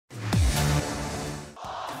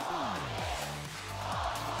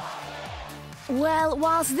Well,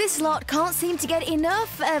 whilst this lot can't seem to get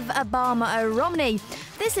enough of Obama or Romney,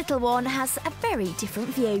 this little one has a very different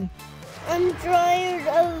view. I'm tired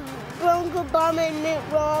of Bronco Bamma and Mitt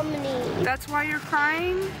Romney. That's why you're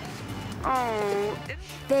crying? Oh.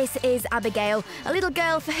 This is Abigail, a little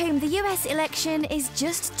girl for whom the US election is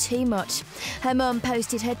just too much. Her mum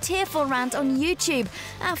posted her tearful rant on YouTube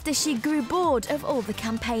after she grew bored of all the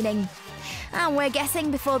campaigning. And we're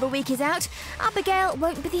guessing before the week is out, Abigail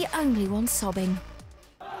won't be the only one sobbing.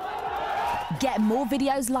 Get more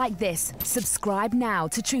videos like this. Subscribe now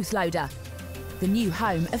to Truth Loader, the new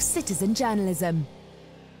home of citizen journalism.